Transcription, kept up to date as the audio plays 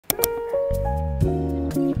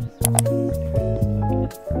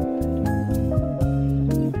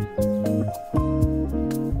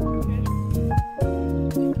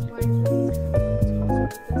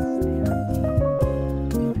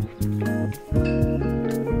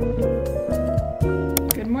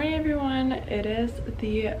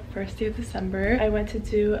the first day of December. I went to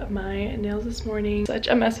do my nails this morning. Such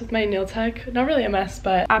a mess with my nail tech. Not really a mess,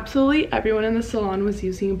 but absolutely everyone in the salon was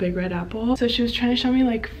using Big Red Apple. So she was trying to show me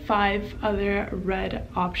like 5 other red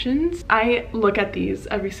options. I look at these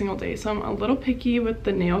every single day, so I'm a little picky with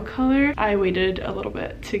the nail color. I waited a little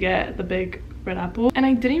bit to get the Big Red Apple, and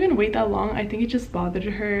I didn't even wait that long. I think it just bothered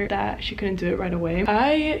her that she couldn't do it right away.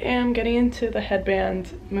 I am getting into the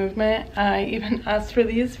headband movement. I even asked for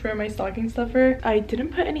these for my stocking stuffer. I didn't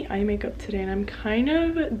put any eye makeup today, and I'm kind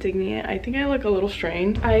of digging it. I think I look a little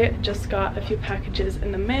strange. I just got a few packages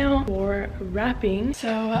in the mail for wrapping.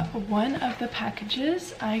 So one of the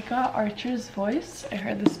packages, I got Archer's Voice. I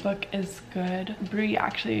heard this book is good. Brie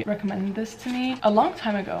actually recommended this to me a long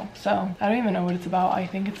time ago, so I don't even know what it's about. I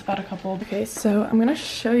think it's about a couple. Okay, so I'm gonna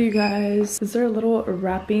show you guys. This is our little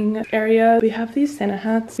wrapping area. We have these Santa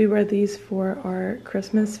hats. We wear these for our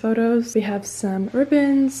Christmas photos. We have some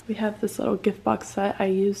ribbons. We have this little gift box set. I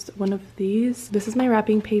used one of these. This is my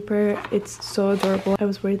wrapping paper. It's so adorable. I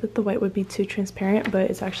was worried that the white would be too transparent,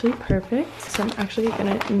 but it's actually perfect. So I'm actually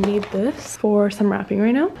gonna need this for some wrapping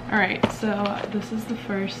right now. All right, so this is the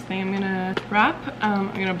first thing I'm gonna wrap.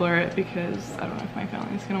 I'm gonna blur it because I don't know if my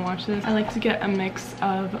family is gonna watch this. I like to get a mix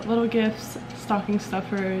of little gifts, stocking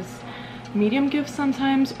stuffers, medium gifts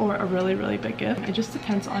sometimes, or a really big gift. It just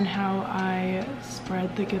depends on how I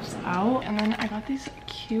spread the gifts out. And then I got these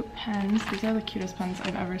cute pens. These are the cutest pens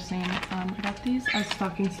I've ever seen. I got these as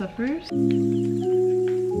stocking stuffers.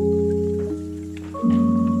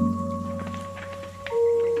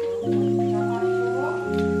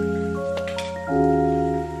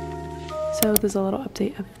 So there's a little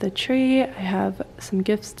update of the tree. I have some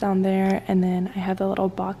gifts down there, and then I have the little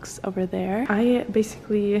box over there. I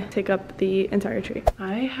basically take up the entire tree.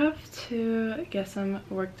 I have to get some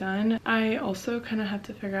work done. I also kind of have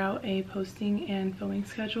to figure out a posting and filming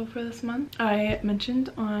schedule for this month. I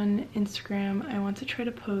mentioned on Instagram I want to try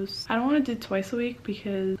to post. I don't want to do twice a week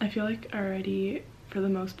because I feel like I already, for the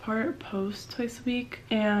most part, post twice a week,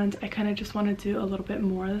 and I kind of just want to do a little bit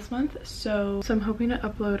more this month. So I'm hoping to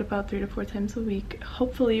upload about 3 to 4 times a week.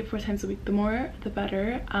 Hopefully 4 times a week. The more the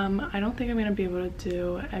better. I don't think I'm gonna be able to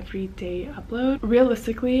do every day upload.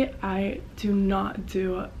 Realistically, I do not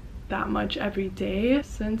do that much every day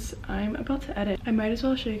since I'm about to edit. I might as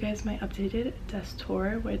well show you guys my updated desk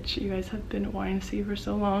tour, which you guys have been wanting to see for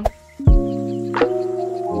so long.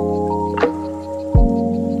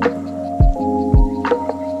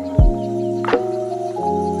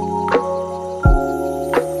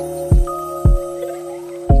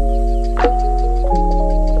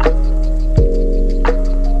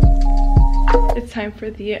 Time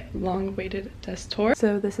for the long-awaited desk tour.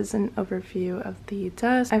 So this is an overview of the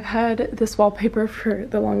desk. I've had this wallpaper for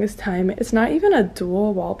the longest time. It's not even a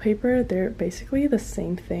dual wallpaper. They're basically the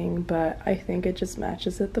same thing, but I think it just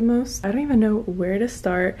matches it the most. I don't even know where to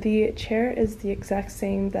start. The chair is the exact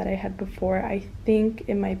same that I had before. I think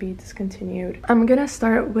it might be discontinued. I'm gonna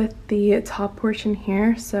start with the top portion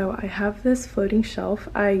here. So I have this floating shelf.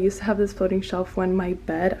 I used to have this floating shelf when my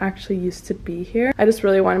bed actually used to be here. I just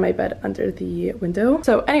really wanted my bed under the window.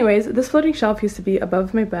 So anyways, this floating shelf used to be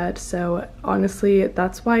above my bed, so honestly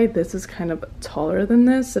that's why this is kind of taller than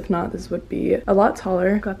this. If not, this would be a lot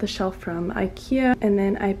taller. Got the shelf from IKEA, and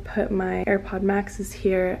then I put my AirPod Maxes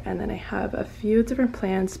here, and then I have a few different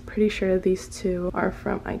plants. Pretty sure these two are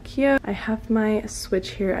from IKEA. I have my Switch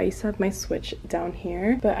here. I used to have my Switch down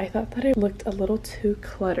here, but I thought that it looked a little too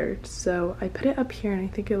cluttered, so I put it up here, and I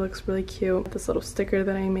think it looks really cute. This little sticker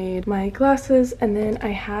that I made. My glasses, and then I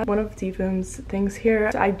have one of Divoom's things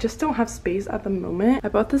here. I just don't have space at the moment. I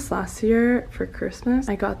bought this last year for Christmas.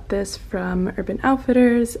 I got this from Urban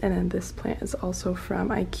Outfitters, and then this plant is also from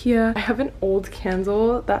IKEA. I have an old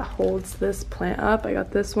candle that holds this plant up. I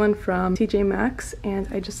got this one from TJ Maxx, and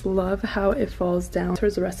I just love how it falls down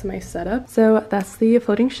towards the rest of my setup. So that's the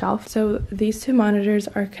floating shelf. So these two monitors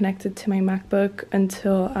are connected to my MacBook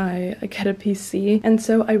until I get a PC, and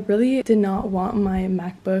so I really did not want my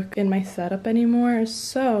MacBook in my setup anymore,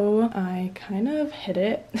 so I kind of hid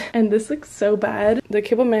it. And this looks so bad. The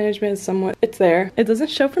cable management is somewhat, it's there. It doesn't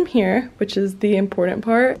show from here, which is the important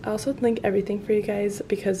part. I also link everything for you guys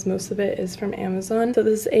because most of it is from Amazon. So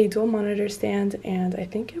this is a dual monitor stand, and I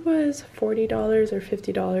think it was $40 or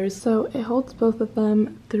 $50. So it holds both of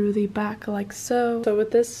them through the back like so. So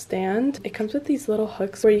with this stand, it comes with these little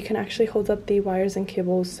hooks where you can actually hold up the wires and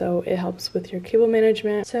cables, so it helps with your cable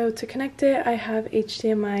management. So to connect it, I have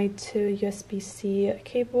HDMI to USB-C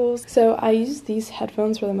cables. So I use these these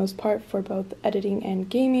headphones for the most part for both editing and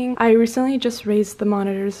gaming. I recently just raised the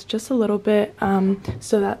monitors just a little bit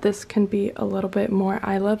so that this can be a little bit more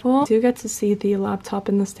eye level. I do get to see the laptop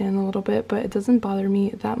in the stand a little bit, but it doesn't bother me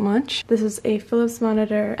that much. This is a Philips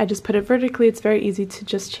monitor. I just put it vertically. It's very easy to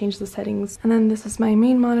just change the settings. And then this is my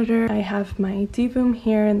main monitor. I have my D-boom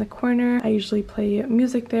here in the corner. I usually play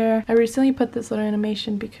music there. I recently put this little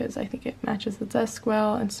animation because I think it matches the desk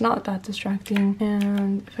well. It's not that distracting,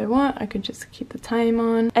 and if I want I could just keep the time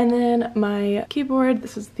on. And then my keyboard,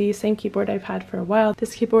 this is the same keyboard I've had for a while.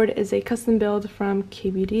 This keyboard is a custom build from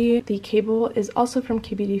KBD. The cable is also from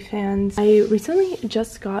KBD fans. I recently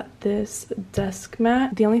just got this desk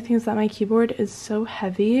mat. The only thing is that my keyboard is so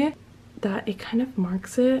heavy that it kind of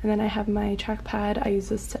marks it. And then I have my trackpad. I use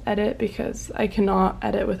this to edit because I cannot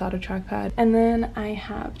edit without a trackpad. And then I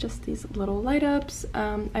have just these little light ups.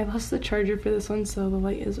 I lost the charger for this one, so the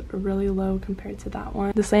light is really low compared to that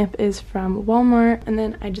one. This lamp is from Walmart. And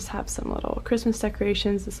then I just have some little Christmas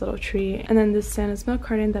decorations, this little tree, and then this Santa's milk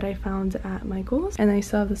carton that I found at Michael's. And I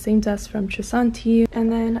still have the same desk from Trisanti.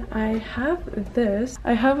 And then I have this.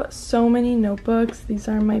 I have so many notebooks. These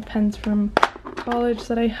are my pens from college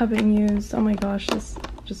that I haven't used. Oh my gosh, this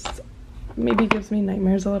just maybe gives me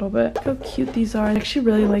nightmares a little bit. Look how cute these are. I actually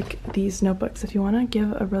really like these notebooks if you want to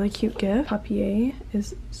give a really cute gift. Papier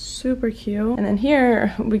is super cute. And then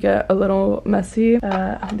here we get a little messy.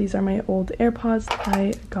 These are my old AirPods.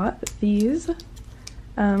 I got these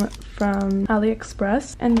from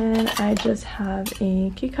AliExpress. And then I just have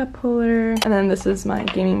a keycap puller, and then this is my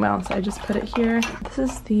gaming mouse. I just put it here. This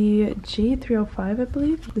is the G305, I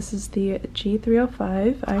believe. This is the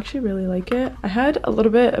G305. I actually really like it. I had a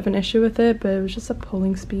little bit of an issue with it, but it was just a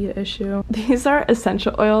pulling speed issue. These are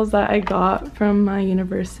essential oils that I got from my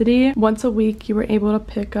university. Once a week you were able to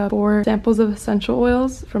pick up 4 samples of essential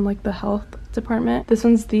oils from like the health department. This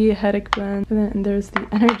one's the headache blend, and then there's the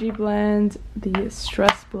energy blend, the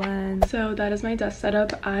stress blend. So that is my desk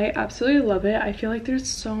setup. I absolutely love it. I feel like there's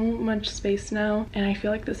so much space now, and I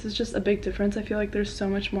feel like this is just a big difference. I feel like there's so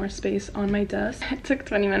much more space on my desk. It took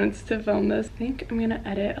 20 minutes to film this. I think I'm gonna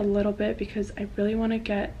edit a little bit because I really want to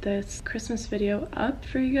get this Christmas video up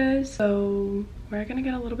for you guys. So we're gonna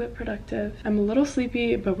get a little bit productive. I'm a little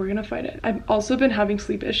sleepy, but we're gonna fight it. I've also been having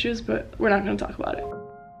sleep issues, but we're not gonna talk about it.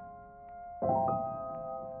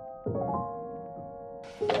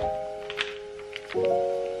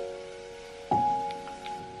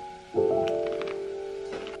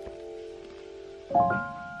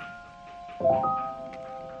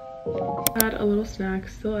 Had a little snack,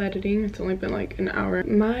 still editing. It's only been like an hour.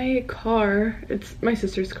 My car, it's my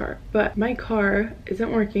sister's car, but my car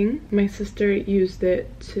isn't working. My sister used it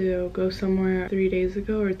to go somewhere 3 days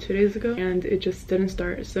ago or 2 days ago, and it just didn't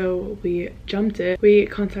start, so we jumped it. We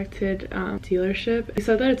contacted dealership. They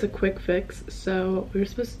said that it's a quick fix, so we were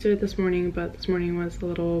supposed to do it this morning, but this morning was a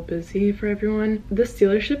little busy for everyone. This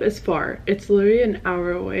dealership is far. It's literally an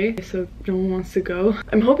hour away, so no one wants to go.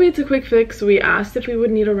 I'm hoping it's a quick fix. We asked if we would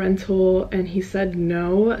need a rental, and he said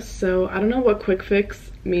no, so I don't know what quick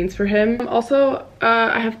fix means for him. Also,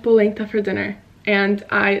 I have polenta for dinner, and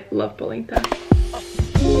I love polenta.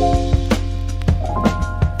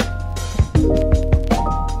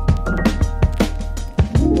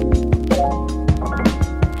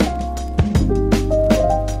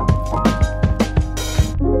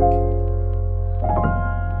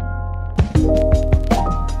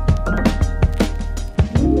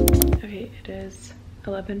 Okay, it is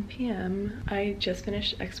 11 p.m. I just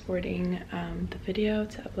finished exporting the video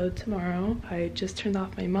to upload tomorrow. I just turned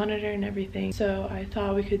off my monitor and everything, so I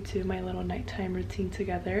thought we could do my little nighttime routine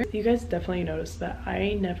together. You guys definitely noticed that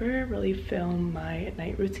I never really film my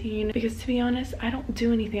night routine because, to be honest, I don't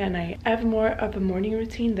do anything at night. I have more of a morning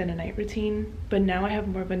routine than a night routine, but now I have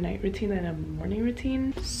more of a night routine than a morning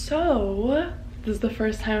routine. So this is the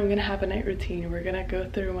first time I'm gonna have a night routine. We're gonna go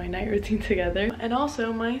through my night routine together. And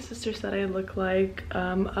also, my sister said I look like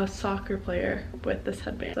a soccer player with this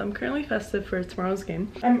headband. So I'm currently festive for tomorrow's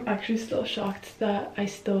game. I'm actually still shocked that I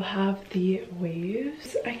still have the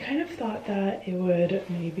waves. I kind of thought that it would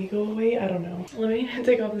maybe go away. I don't know. Let me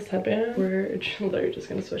take off this headband. We're literally just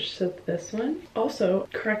gonna switch to this one. Also,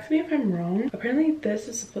 correct me if I'm wrong. Apparently this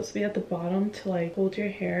is supposed to be at the bottom to like hold your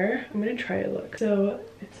hair. I'm gonna try it. Look. So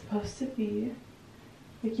it's supposed to be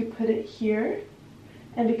like you put it here,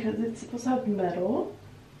 and because it's supposed to have metal,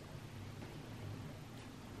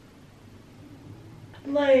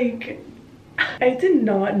 like, I did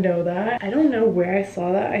not know that. I don't know where I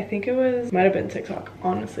saw that. I think it might have been TikTok,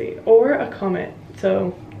 honestly, or a comment.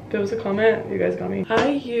 So If it was a comment, you guys got me. I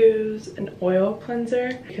use an oil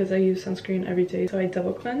cleanser because I use sunscreen every day, so I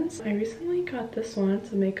double cleanse. I recently got this one.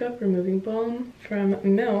 It's a makeup removing balm from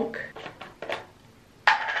Milk.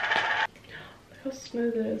 Look how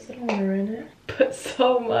smooth it is. I don't want to ruin it. Put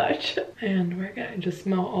so much. And we're gonna just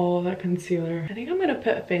melt all of that concealer. I think I'm gonna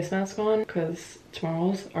put a face mask on because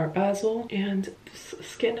tomorrow's Art Basel and this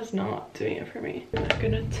skin is not doing it for me. I'm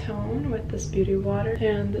gonna tone with this beauty water,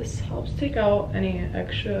 and this helps take out any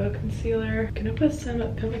extra concealer. I'm gonna put some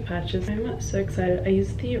pimple patches. I'm so excited. I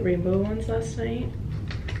used the rainbow ones last night,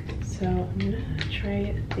 so I'm gonna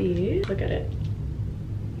try these. Look at it.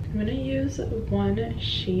 I'm gonna use one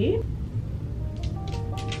sheet.